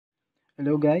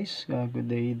Hello guys,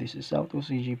 good day. This is South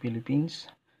OCG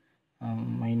Philippines.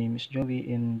 My name is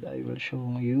Joey and I will show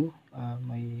you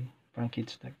my prank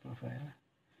kids deck profile.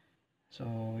 So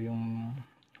yung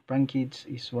prank kids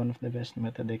is one of the best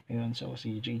meta deck ngayon sa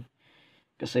OCG.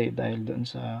 Kasi dahil doon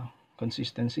sa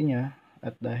consistency niya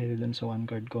at dahil doon sa one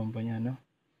card combo niya, no?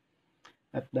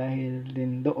 At dahil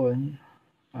din doon,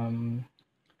 um,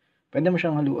 pwede mo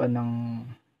siyang haluan ng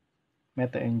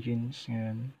meta engines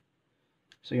ngayon.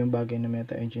 So yung bagay na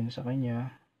meta engine sa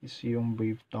kanya is yung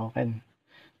Brave token.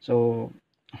 So,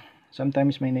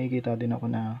 sometimes may nakikita din ako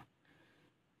na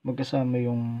magkasama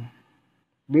yung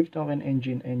Brave Token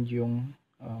engine and yung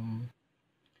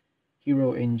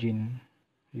Hero engine,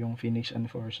 yung Phoenix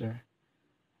Enforcer.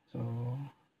 So,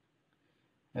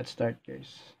 let's start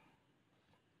guys.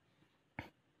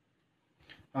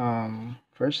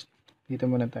 First, dito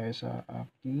muna tayo sa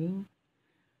aking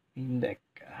main deck.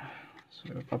 So,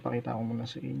 papakita ko muna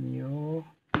sa inyo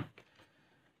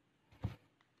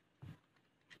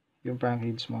yung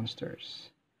Prankheads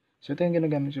Monsters. So, ito yung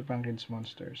ginagamit sa Prankheads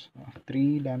Monsters.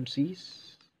 3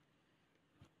 Lampseas,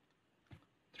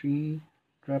 3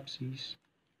 Dropsies,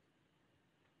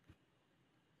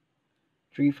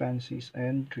 3 Fancies,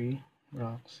 and 3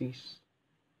 Roxies.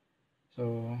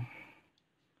 So,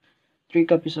 3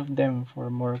 copies of them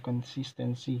for more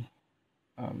consistency.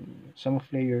 Some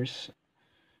players,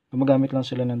 gumagamit lang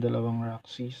sila ng dalawang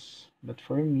Roxies. But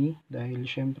for me, dahil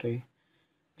syempre,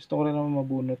 gusto ko rin naman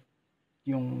mabunot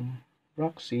yung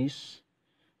Roxies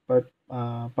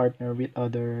partner with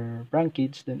other prank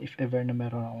kids, then if ever na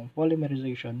meron akong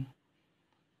polymerization,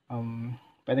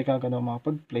 pwede ka agad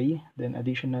makapag-play, then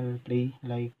additional play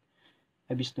like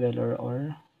Abyss Dweller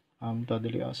or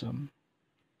Totally Awesome.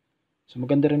 So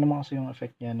maganda rin naman kasi yung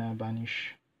effect niya na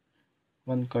banish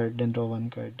one card then draw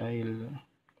one card dahil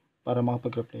para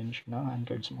makapag-replenish ng hand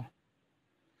cards mo.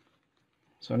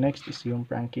 So next is yung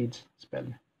Prank Kids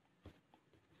spell.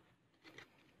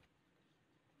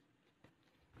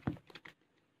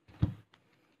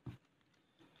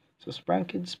 So sa Prank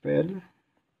Kids spell,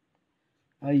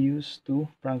 I use 2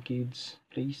 Prank Kids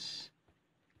Place,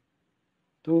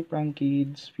 2 Prank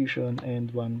Kids Fusion, and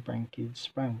 1 Prank Kids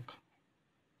Prank.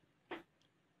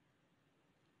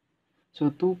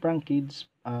 So 2 Prank Kids,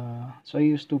 so I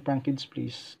use 2 Prank Kids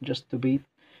Place just to bait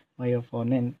my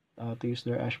opponent to use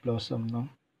their Ash Blossom, no?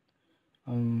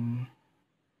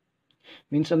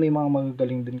 Minsan may mga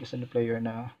magagaling din kasi na player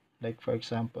na, like for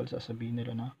example, sasabihin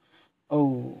nila na,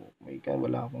 oh my god,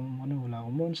 wala akong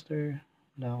monster,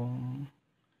 wala akong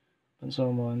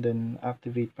pansummon, then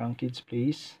activate Prank Kids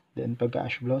Place, then pag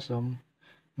Ash Blossom,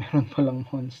 meron palang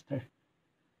monster.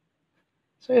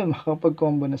 So yun,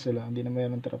 makakapag-combo na sila, hindi na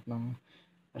mayroon trap ng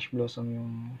Ash Blossom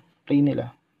yung play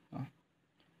nila.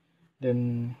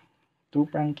 Then,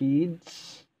 2 Prank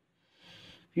Kids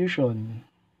Fusion.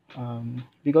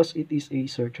 Because it is a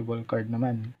searchable card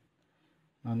naman.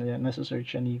 Nasa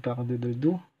search siya ni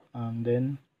Kakadududu.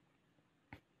 Then,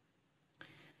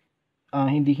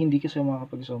 hindi kasi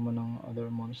makakapag-summon ng other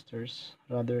monsters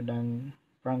rather than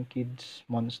Prank Kids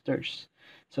monsters.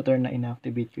 Sa turn na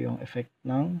inactivate ko yung effect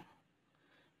ng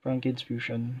Prank Kids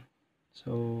Fusion.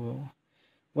 So,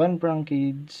 1 Prank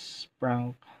Kids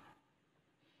Prank.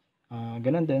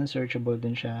 Ganun din, searchable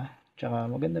din siya. Tsaka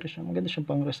maganda siyang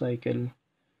pang-recycle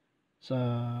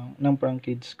ng Prank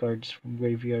Kids cards from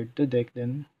graveyard to deck,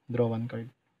 then draw 1 card.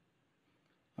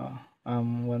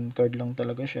 1 card lang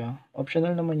talaga siya.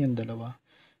 Optional naman yung dalawa.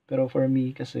 Pero for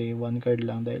me, kasi 1 card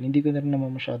lang dahil hindi ko na rin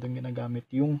naman masyadong ginagamit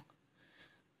yung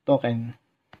token.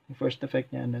 Yung first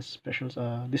effect niya na special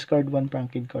sa discard 1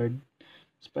 Prank Kid card,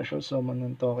 special summon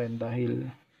ng token dahil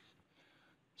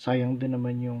sayang din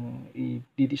naman yung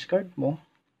i-discard mo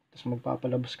tapos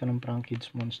magpapalabas ka ng Prank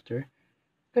Kids monster.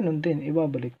 Ganun din,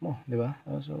 ibabalik mo, di ba?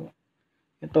 So,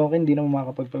 yung token hindi naman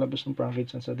makakapagpalabas ng Prank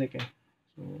Kids sa deck eh.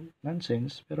 So,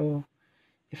 nonsense. Pero,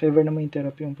 if ever na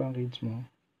ma-interrupt yung Prank Kids mo,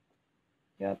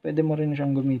 pwede mo rin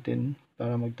siyang gamitin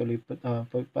para magtuloy,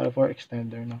 para for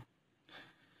extender, no?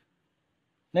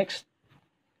 Next,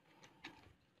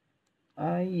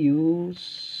 I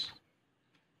use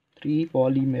 3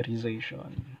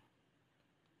 polymerization.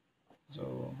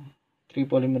 So, 3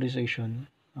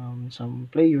 polymerization. Some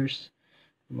players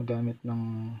gumagamit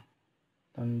ng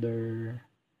Thunder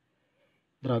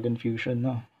Dragon Fusion,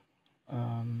 no?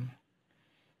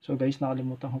 So guys,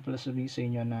 nakalimutan ko pala sabihin sa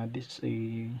inyo na this is a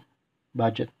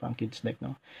budget pang kids deck,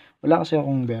 no? Wala kasi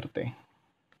akong berte.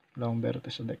 Wala akong berte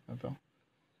sa deck na to.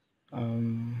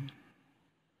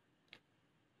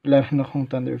 Wala rin akong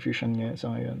Thunder Fusion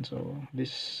sa ngayon. So,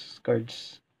 this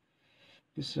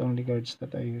is only cards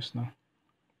that I use, no?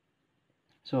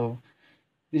 So,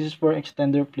 This is for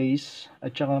extender plays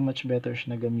at saka much better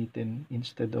siya na gamitin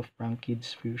instead of Prank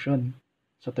Kids Fusion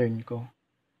sa turn ko.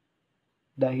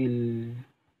 Dahil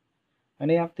when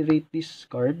I activate this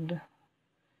card,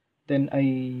 then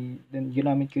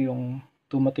ginamit ko yung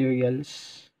 2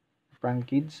 materials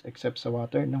Prank Kids except sa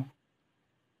water, no?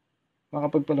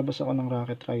 Makapagpalabas ako ng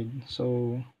Rocket Ride.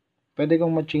 So, pwede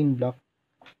kong ma-chain block.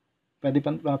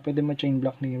 Pwede ma-chain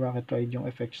block ni Rocket Ride yung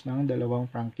effects ng dalawang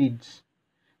Prank Kids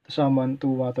to summon 2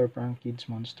 water Prank Kids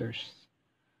monsters.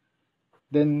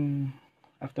 Then,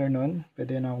 after nun,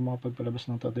 pwede na ako makapagpalabas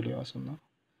ng Totally Awesome, no?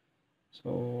 So,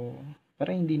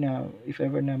 para hindi na, if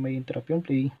ever na may interrupt yung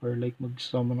play, or like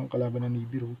mag-summon ng kalaban na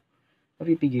Nibiru,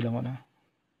 mapipigilan ko na.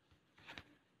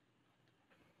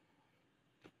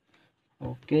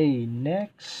 Okay,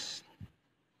 next.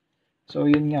 So,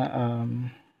 yun nga,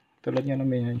 tulad nga na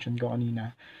mention ko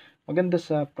kanina, maganda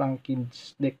sa Prank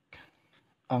Kids deck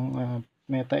ang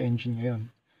meta engine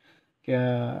ngayon. Kaya,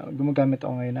 gumagamit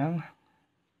ako ngayon ng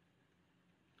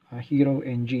Hero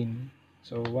Engine.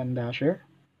 So, 1 Dasher,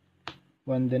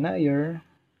 1 Denier,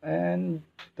 and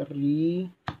 3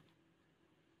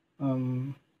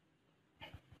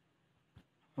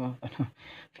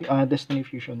 Destiny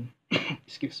Fusion.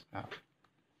 Excuse me.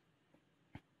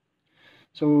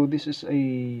 So, this is a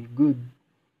good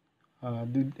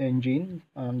engine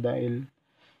dahil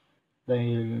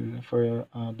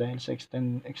sa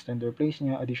extender plays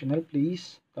niya, additional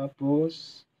plays,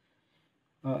 tapos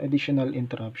additional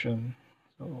interruption.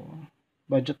 So,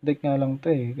 budget deck nga lang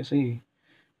 'to kasi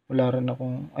wala rin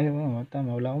akong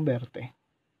wala akong berte.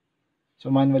 So,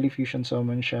 manually fusion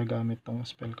summon siya gamit tong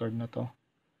spell card na 'to.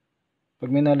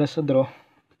 Pag may nalas sa draw,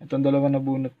 itong dalawa na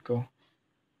bunot ko,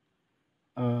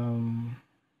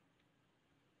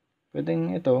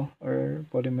 pwedeng ito or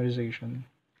polymerization.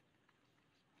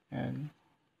 Ayan.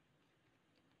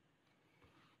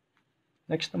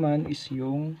 Next naman is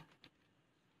yung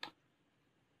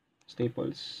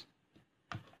staples.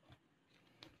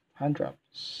 Hand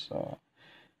drops. So,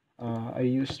 I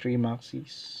use 3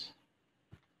 Maxis,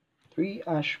 3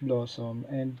 Ash Blossom,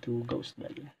 and 2 Ghost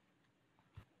Bell.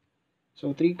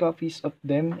 So, 3 copies of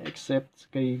them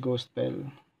except kay Ghost Bell.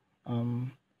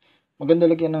 Maganda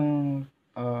lagyan ng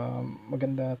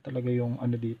maganda talaga yung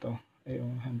dito,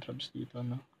 yung hand traps dito,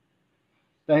 no?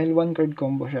 Dahil 1 card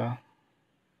combo siya.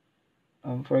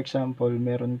 For example,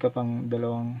 meron ka pang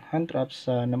 2 hand traps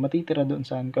na matitira doon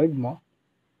sa hand card mo,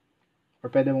 or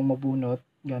pwede mong mabunot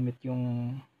gamit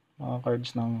yung mga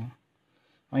cards ng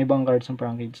mga ibang cards ng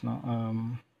Prank Kids, no?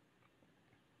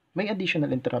 May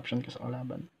additional interruption ka sa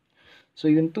kalaban.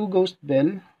 So, yung 2 Ghost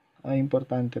Bell,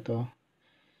 importante to.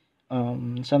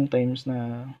 Sometimes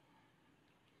na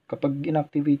kapag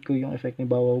inactivate ko yung effect ni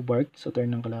Bawaw Bark sa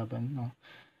turn ng kalaban, no?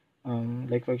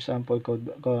 Like for example,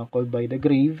 called by the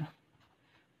grave,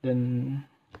 then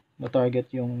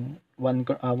na-target yung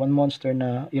one monster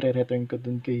na i-return ko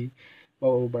dun kay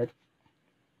Bawaw Bark.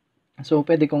 So,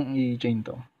 pwede kong i-chain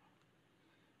to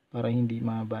para hindi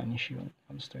ma-banish yung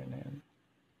monster na yun.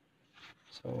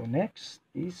 So, next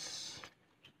is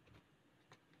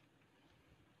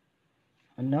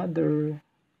another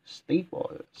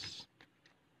staples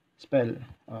spell.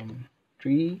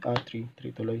 3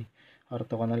 tuloy.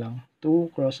 Harto ko na lang.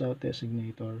 2 cross out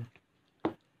designator,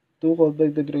 2 called by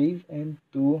the grave, and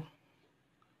 2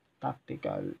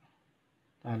 tactical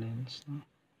talents.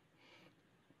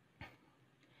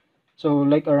 So,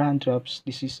 like our hand traps,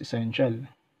 this is essential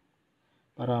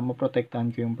para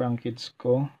maprotektahan ko yung Prank Kids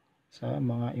ko sa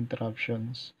mga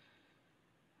interruptions.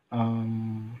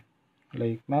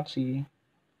 Like Maxi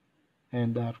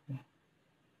and Daru.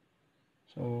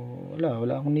 So,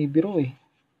 wala akong Nibiru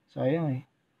sayang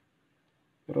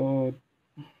pero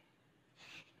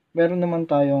meron naman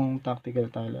tayong tactical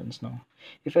talents, no?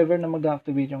 If ever na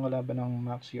mag-activate yung kalaban ng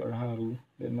Maxi or Haru,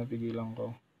 then mapigilan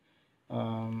ko.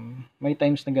 May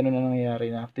times na gano'n na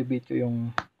nangyayari, na activate ko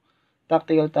yung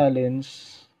tactical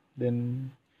talents, then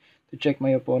to check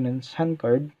my opponent's hand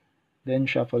card, then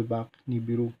shuffle back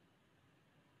Nibiru.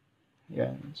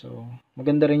 Yan. So,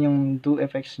 maganda rin yung 2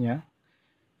 effects niya,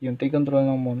 yung take control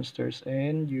ng monsters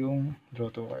and yung draw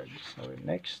 2 cards. So,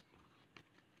 next,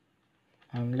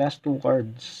 last 2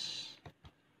 cards,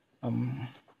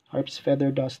 Harp's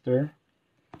Feather Duster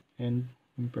and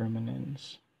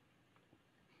Impermanence.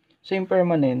 Sa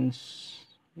Impermanence,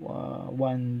 1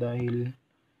 dahil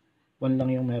 1 lang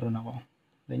yung meron ako.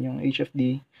 Then yung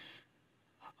HFD,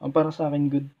 para sa akin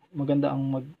maganda ang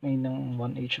mag-main ng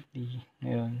 1 HFD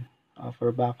ngayon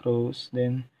for back rows.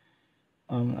 Then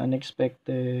not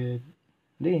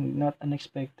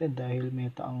unexpected dahil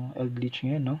meta ang Eldritch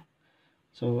ngayon, no?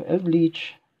 So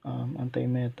Eldritch,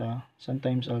 anti-meta,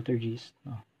 sometimes Altergeist,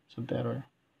 no? Subterror.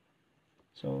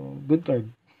 So, good card.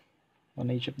 1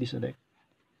 HP sa deck.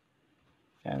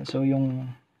 Yan. So,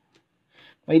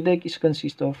 my deck is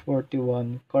consist of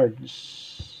 41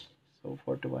 cards. So,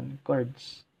 41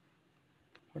 cards.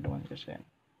 41 kasi yan.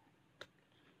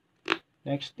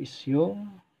 Next is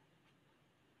yung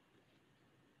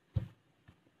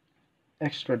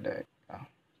extra deck.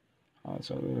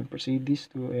 So, we will proceed this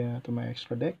to my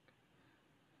extra deck.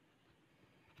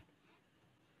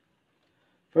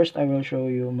 First, I will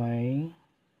show you my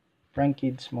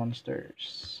Frankids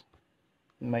monsters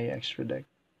in my extra deck.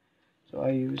 So,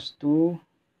 I use 2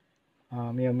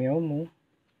 Meow Meow Moo,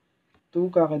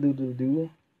 2 Kakadoodle-Doo,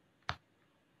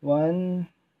 1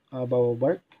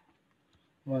 Baobab,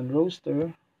 1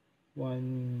 Roaster,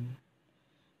 1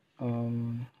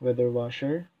 Weather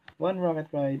Washer, 1 Rocket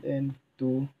Ride, and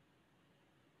 2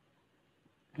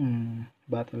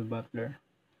 Battle Butler.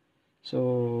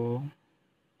 So,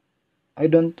 I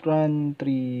don't run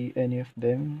any of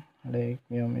them like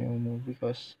Meow Meow Moo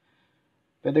because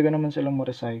pwede ko naman silang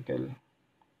ma-recycle.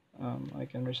 I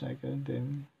can recycle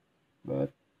them,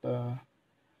 but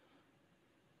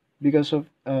because of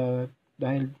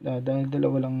dahil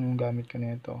dalawa lang yung gamit ko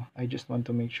nito, I just want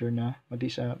to make sure na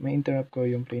may interrupt ko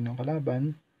yung play ng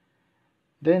kalaban,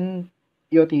 then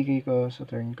i-OTK ko sa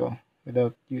turn ko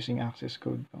without using access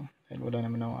code ko dahil wala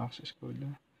naman akong access code.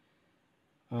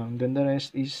 Then the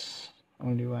rest is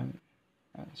only 1.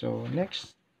 So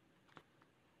next,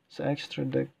 sa extra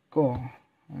deck ko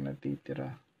ang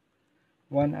natitira,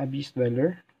 1 Abyss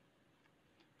Dweller,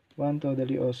 1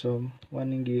 Totally Awesome,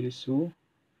 1 Ningirsu,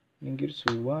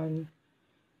 1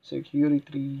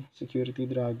 Security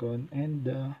Dragon, and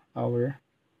our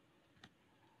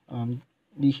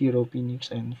the Hero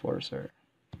Phoenix Enforcer.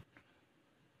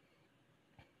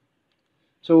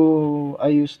 So I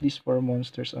use this for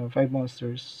monsters, 5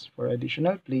 monsters for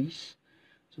additional plays.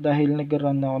 So dahil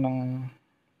nag-run ako ng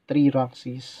 3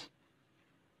 Roxys,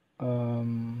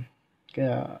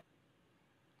 kaya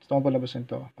gusto ko palabasin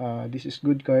to. This is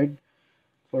good card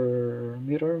for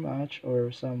mirror match or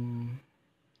some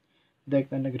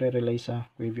deck na nagre-rely sa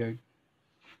graveyard.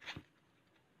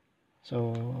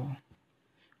 So,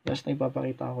 last na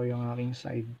ipapakita ko yung aking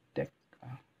side deck.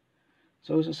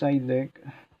 So, sa side deck,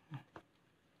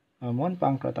 1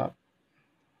 Pancratops.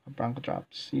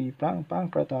 Si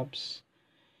Pancratops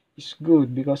is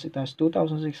good because it has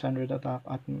 2,600 attack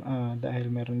at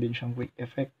dahil meron din siyang quick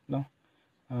effect, no?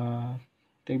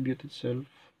 Tribute itself.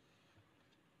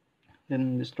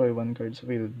 Then, destroy 1 card sa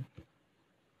field.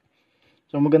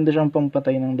 So, maganda siyang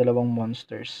pampatay ng 2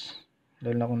 monsters.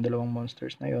 Dahil na kung 2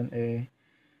 monsters na yon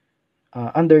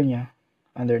under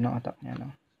ng attack niya,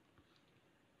 no?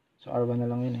 So, R1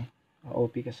 na lang yun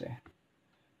OP kasi.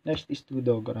 Next is 2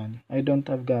 Dogoran. I don't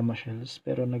have Gamma Shells,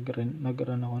 pero nag-run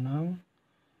ako ng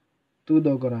 2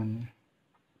 Dogoran.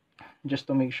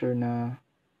 Just to make sure na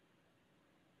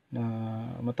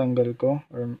matanggal ko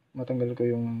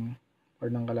yung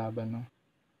card ng kalaban, no?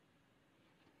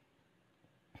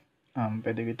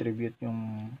 Pwede i-tribute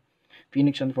yung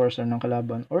Phoenix Enforcer ng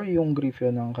kalaban or yung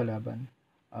Griffon ng kalaban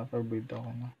for build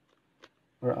ako, no?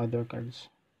 Or other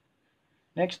cards.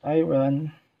 Next, I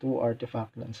run 2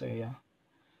 Artifact Lancea.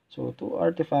 So, 2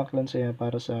 Artifact Lancea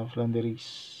para sa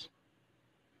Flanderis,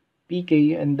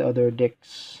 PK, and the other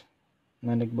decks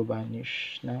na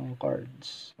nagbabanish ng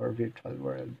cards or virtual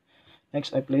world.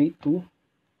 Next, I play 2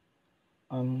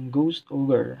 Ghost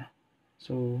Ogre.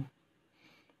 So,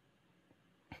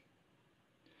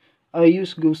 I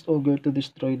use Ghost Ogre to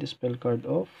destroy the spell card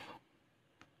of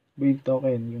Brave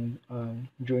Token, yung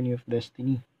Journey of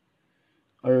Destiny.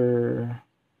 Or,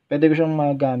 pwede ko siyang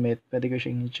magamit, pwede ko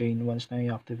siyang i-chain once na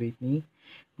i-activate ni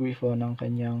Griffon ng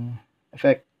kanyang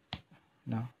effect.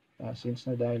 No? Since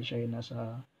na dahil siya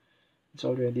it's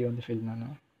already on the field na,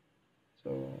 no?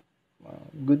 So,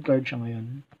 good card siya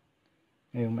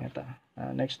ngayong meta.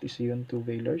 Next is yung 2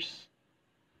 Veilers.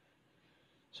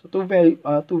 So, 2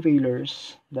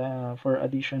 Veilers for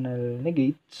additional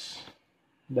negates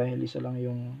dahil isa lang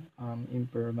yung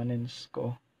impermanence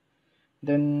ko.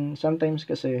 Then, sometimes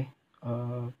kasi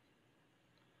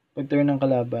pag turn ng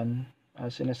kalaban,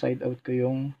 sinaside out ko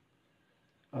yung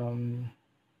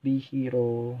the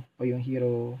hero o yung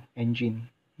hero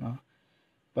engine, no?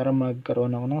 Para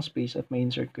magkaroon ako ng space at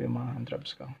ma-insert ko yung mga hand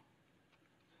traps ko.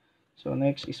 So,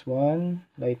 next is 1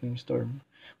 Lightning Storm.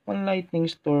 1 Lightning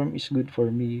Storm is good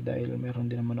for me dahil meron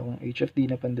din naman akong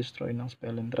HFD na pan-destroy ng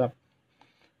spell and trap.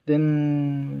 Then,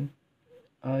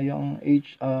 yung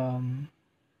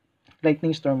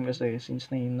Lightning Storm kasi,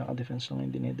 since na yung naka-defense lang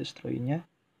yung dinidestroy niya,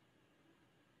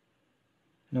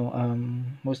 No,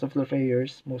 most of the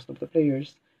players,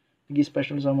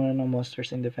 nag-special summon ng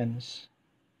monsters in defense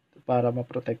para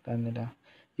maprotektahan nila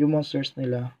yung monsters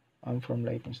nila from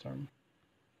lightning storm.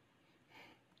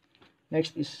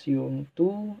 Next is yung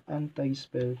 2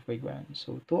 anti-spell fragrance.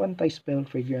 So 2 anti-spell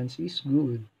fragrance is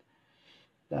good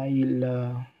dahil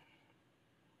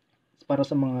para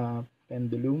sa mga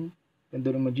pendulum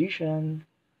magician,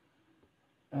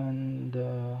 and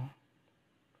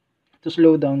to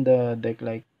slow down the deck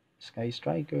like sky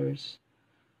strikers.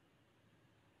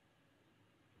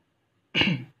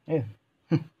 Ayun.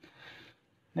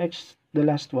 Next, the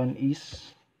last one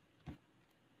is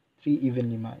 3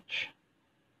 evenly match.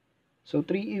 So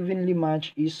 3 evenly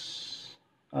match is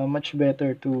much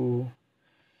better to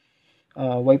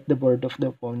wipe the board of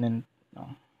the opponent,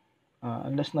 no?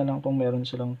 Unless na lang kung meron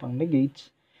silang pang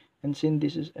negates, and since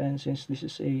this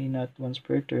is a not once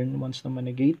per turn, once na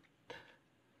ma-negate,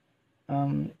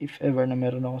 if ever na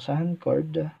meron ako sa hand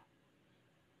card,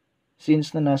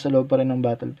 since na nasa loob pa rin ng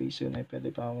battle phase yun, ay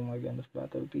pwede pa akong mag-end of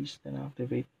battle phase, then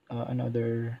activate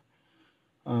another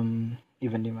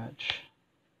evenly match.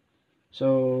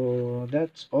 So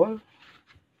that's all.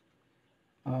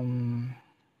 And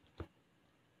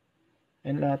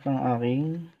lahat ng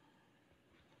aking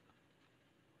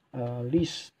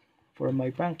list for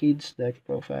my prank kids deck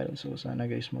profile. So sana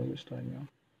guys magustuhan nyo.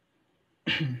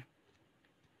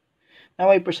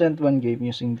 Now I present one game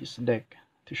using this deck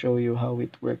to show you how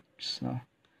it works, no?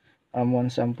 One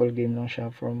sample game lang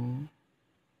siya from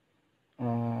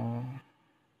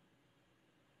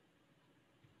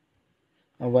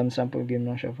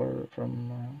from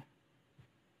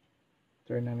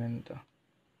tournament.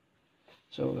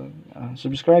 So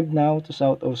subscribe now to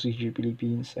South OCG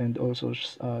Philippines, and also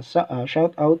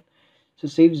shout out to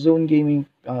Safe Zone Gaming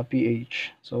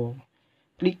PH. So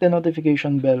click the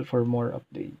notification bell for more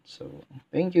updates. So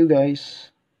thank you guys.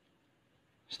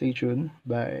 Stay tuned.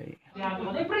 Bye.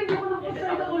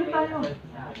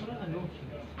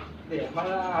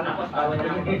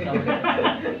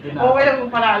 Okay lang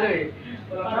kung panalo eh.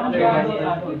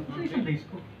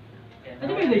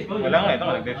 Wala nga, ito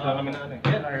nga, nag-text lang kami na ano eh.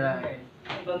 Alright.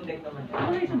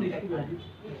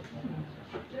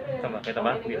 Tama, kita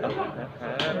ba? Dito?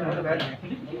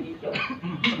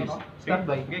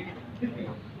 Standby.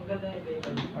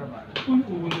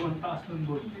 Ang taas ng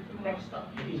board.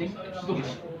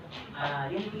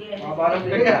 Parang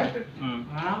din yan.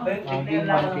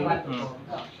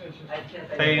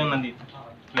 Sa'yo yung nandito.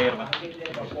 Player ba?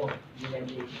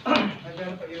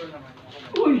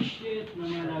 Uy, shit!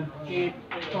 Nangyayag.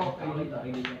 Ito.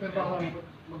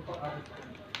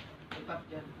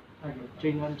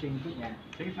 Chain 1, chain 2.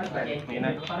 Sige, may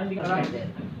na. Parang hindi ka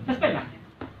suspend na.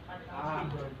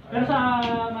 Pero sa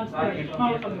monster,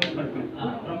 mawag pag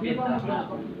hindi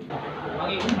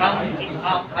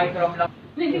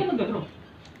ka nag-draw.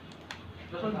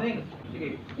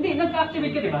 Hindi,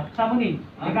 nag-activate ka, di ba? Summoning.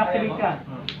 Nag-activate ka.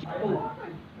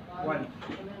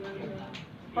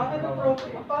 Paano pro?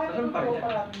 Paano pro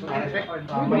pala?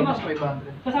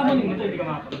 Sa summoning nito, hindi ka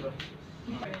makapag-draw.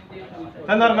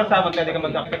 Sa normal summon, pwede ka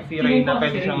mag-affect si Ray na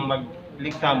pwede siyang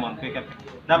mag-link summon, quick effect.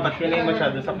 Dapat kinay mo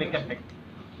siya doon sa quick effect.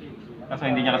 Kaso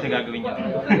hindi niya kasi gagawin yun.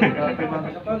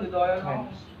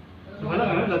 Wala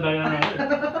nga, ladaya na yun.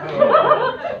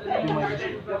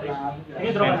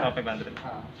 Sige, draw ka na. 500.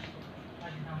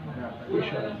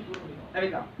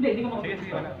 Hindi, hindi ka makapag-draw. Sige,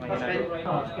 sige, wala. May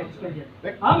Spell yan.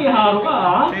 May haro ka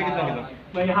ah. Sige, gito.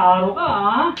 May haro ka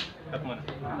ah. Tap mo na.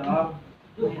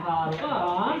 May haro ka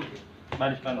ah.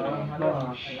 Balish pa na.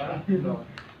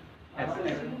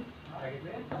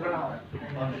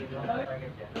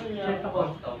 Check ako.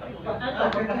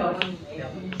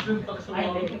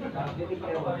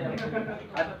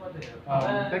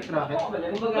 Text racket. Pwede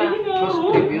nga Plus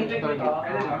oh. tribute target.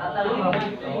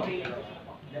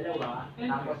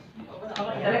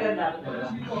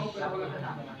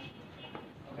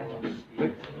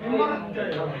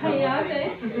 Hayat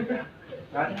eh.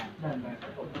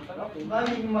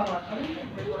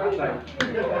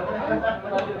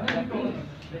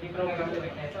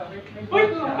 Uy,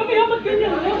 kami dapat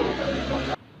ganyan ano?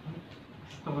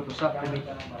 Tumatusak.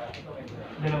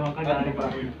 Dalawang kagari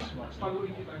pa.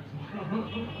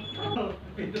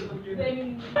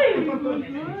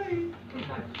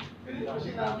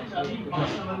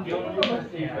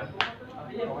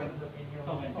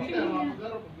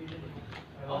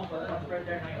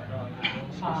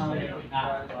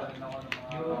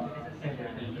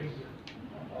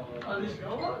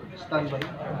 Standby.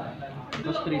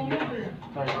 Plus tribute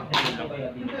target.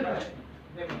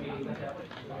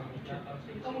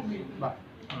 Ba.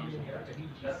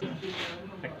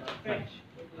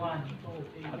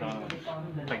 Ito naman.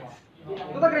 Flex.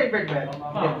 Ito na grade break ba yan?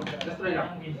 Destroy lang.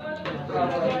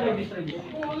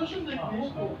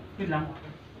 Yun lang.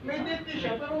 May date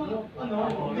siya, pero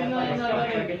hindi na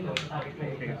inalagay.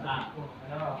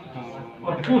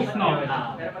 Or push, no?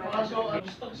 Kaso, may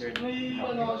kasi.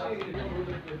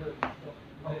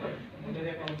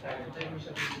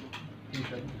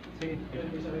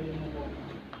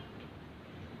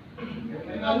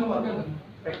 Ano ba?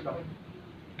 Fake lang.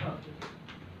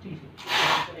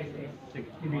 Sige.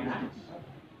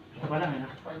 Wala nga na.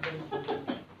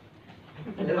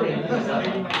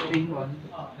 Chain 1.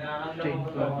 Chain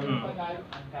 2.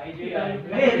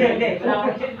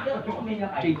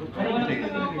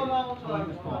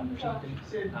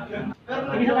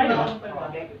 Isa tayo, no?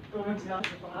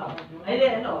 Ay, hindi,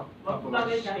 ano?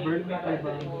 Magpapagay ka. Burn na kayo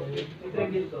ba?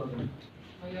 I-trigger ko.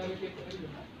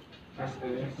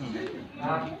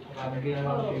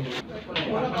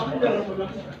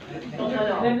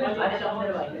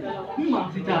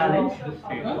 Si challenge.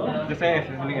 Kasi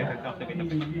sige, activate.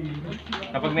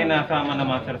 Kapag may nasama na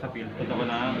master sa field, ito ko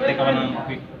na, take ako ng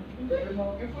quick.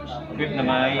 Quick na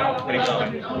may break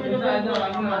time.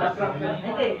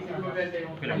 Hindi.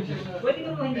 Pilang. Pwede ka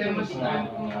mo hindi mo siya.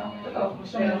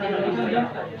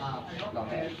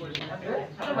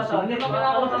 Ano ba ito? Hindi mo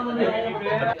makakalaman mo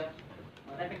na.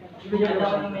 Bigyan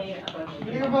ako ng may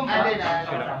Hindi ko bang alin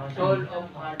Soul of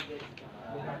Harvest.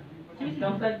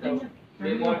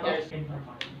 May more cash.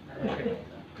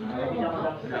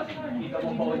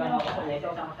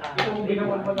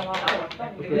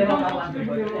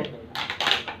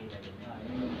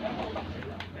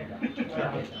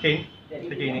 Chain?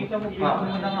 Sa chaining?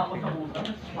 Muna nga ako sa butas.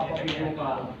 Papapito ka.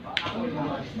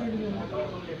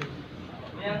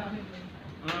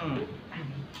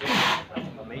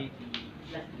 May...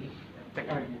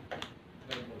 Teka.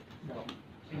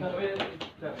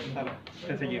 Tama.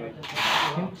 Sa Jimmy.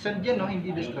 Send yan, no?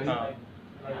 Hindi destroy.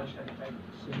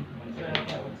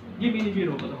 Give me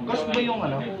biro ko. Cost ba yung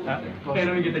ano? Ha?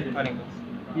 Pero yung kita dyan. Aling ko?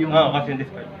 Yung- Oo, kasi yung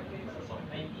discard.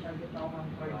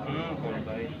 Cool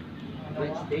by.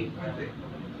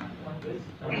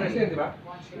 Present, di ba?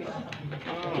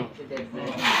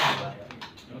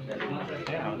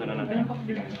 Kaya, ako na natin.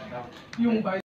 Yung